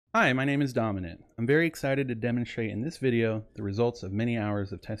Hi, my name is Dominant. I'm very excited to demonstrate in this video the results of many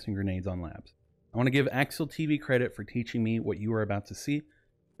hours of testing grenades on labs. I want to give Axial TV credit for teaching me what you are about to see.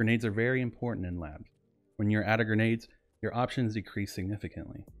 Grenades are very important in labs. When you're out of grenades, your options decrease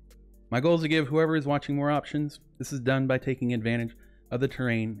significantly. My goal is to give whoever is watching more options. This is done by taking advantage of the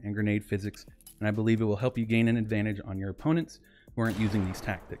terrain and grenade physics, and I believe it will help you gain an advantage on your opponents who aren't using these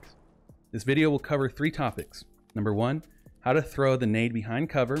tactics. This video will cover 3 topics. Number 1, how to throw the nade behind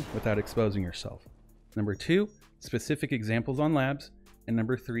cover without exposing yourself. Number 2, specific examples on labs. And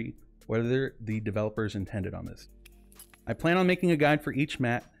number 3, whether the developers intended on this. I plan on making a guide for each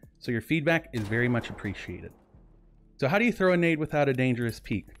map, so your feedback is very much appreciated. So how do you throw a nade without a dangerous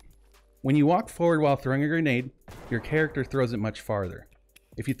peek? When you walk forward while throwing a grenade, your character throws it much farther.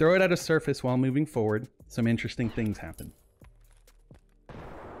 If you throw it at a surface while moving forward, some interesting things happen.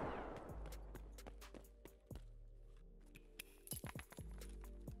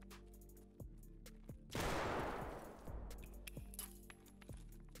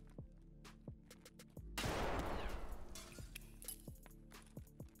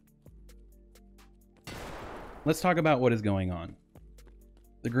 Let's talk about what is going on.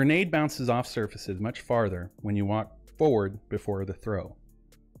 The grenade bounces off surfaces much farther when you walk forward before the throw.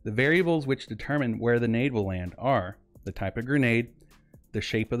 The variables which determine where the nade will land are the type of grenade, the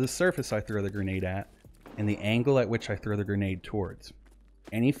shape of the surface I throw the grenade at, and the angle at which I throw the grenade towards.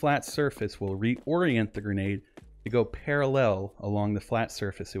 Any flat surface will reorient the grenade to go parallel along the flat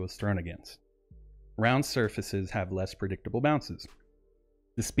surface it was thrown against. Round surfaces have less predictable bounces.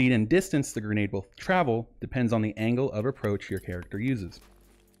 The speed and distance the grenade will travel depends on the angle of approach your character uses.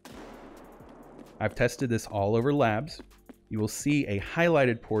 I've tested this all over labs. You will see a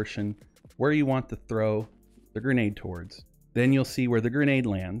highlighted portion where you want to throw the grenade towards. Then you'll see where the grenade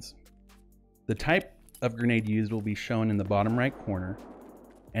lands. The type of grenade used will be shown in the bottom right corner,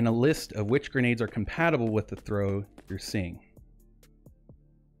 and a list of which grenades are compatible with the throw you're seeing.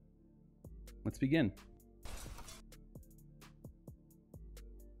 Let's begin.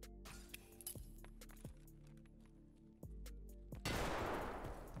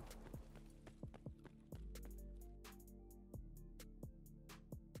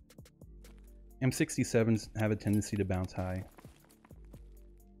 M67s have a tendency to bounce high.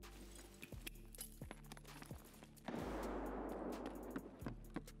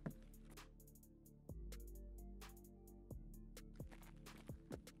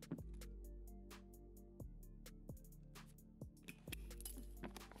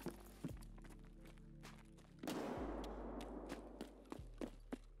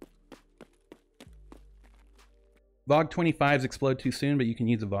 VOG 25s explode too soon, but you can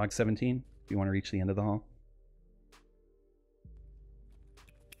use a VOG 17 if you want to reach the end of the hall.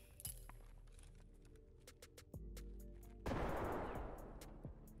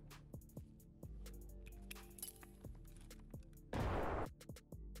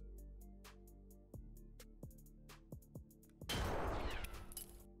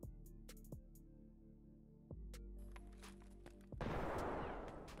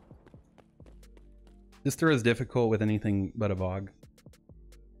 This throw is difficult with anything but a VOG.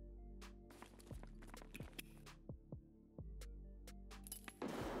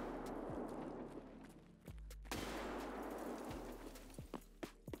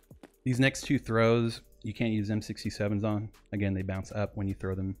 These next 2 throws, you can't use M67s on. Again, they bounce up when you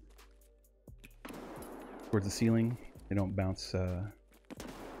throw them towards the ceiling. They don't bounce,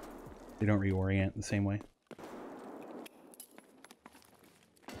 they don't reorient the same way.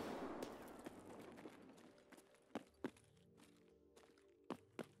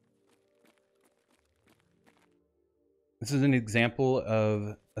 This is an example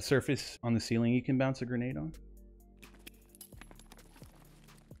of a surface on the ceiling you can bounce a grenade on.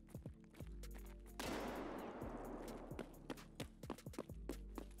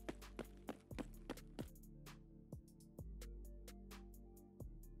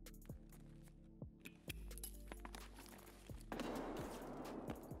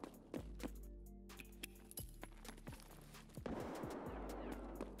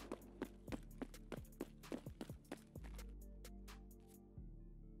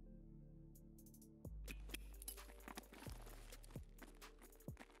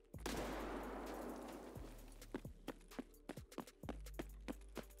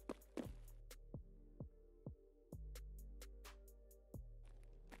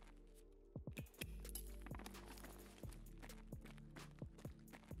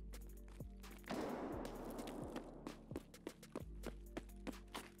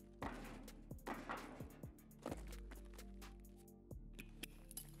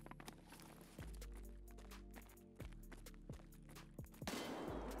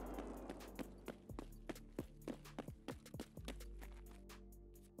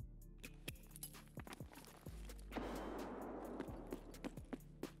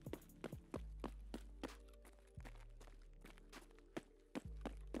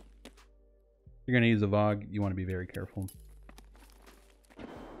 you're going to use a VOG, you want to be very careful.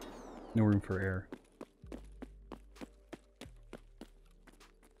 No room for error.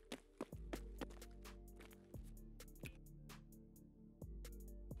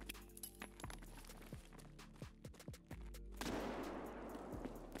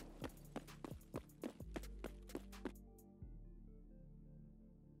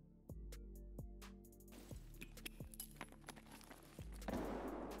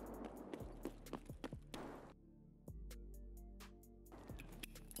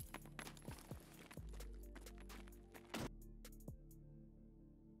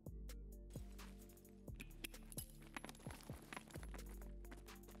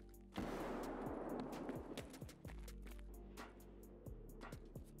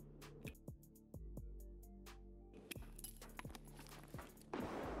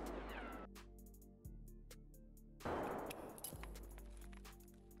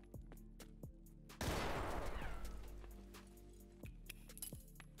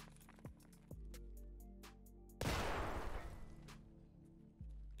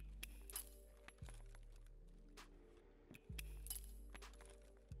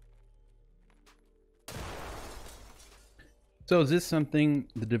 So is this something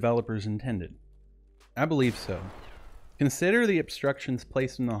the developers intended? I believe so. Consider the obstructions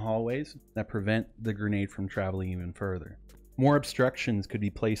placed in the hallways that prevent the grenade from traveling even further. More obstructions could be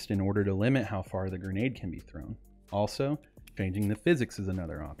placed in order to limit how far the grenade can be thrown. Also, changing the physics is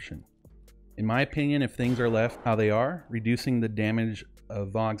another option. In my opinion, if things are left how they are, reducing the damage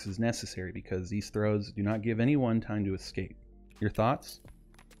of VOGs is necessary because these throws do not give anyone time to escape. Your thoughts?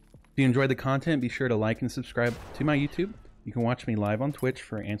 If you enjoyed the content, be sure to like and subscribe to my YouTube. You can watch me live on Twitch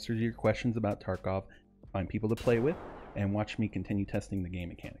for answers to your questions about Tarkov, find people to play with, and watch me continue testing the game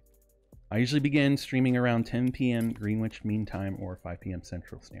mechanics. I usually begin streaming around 10 p.m. Greenwich Mean Time or 5 p.m.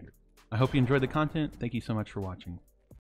 Central Standard. I hope you enjoyed the content. Thank you so much for watching.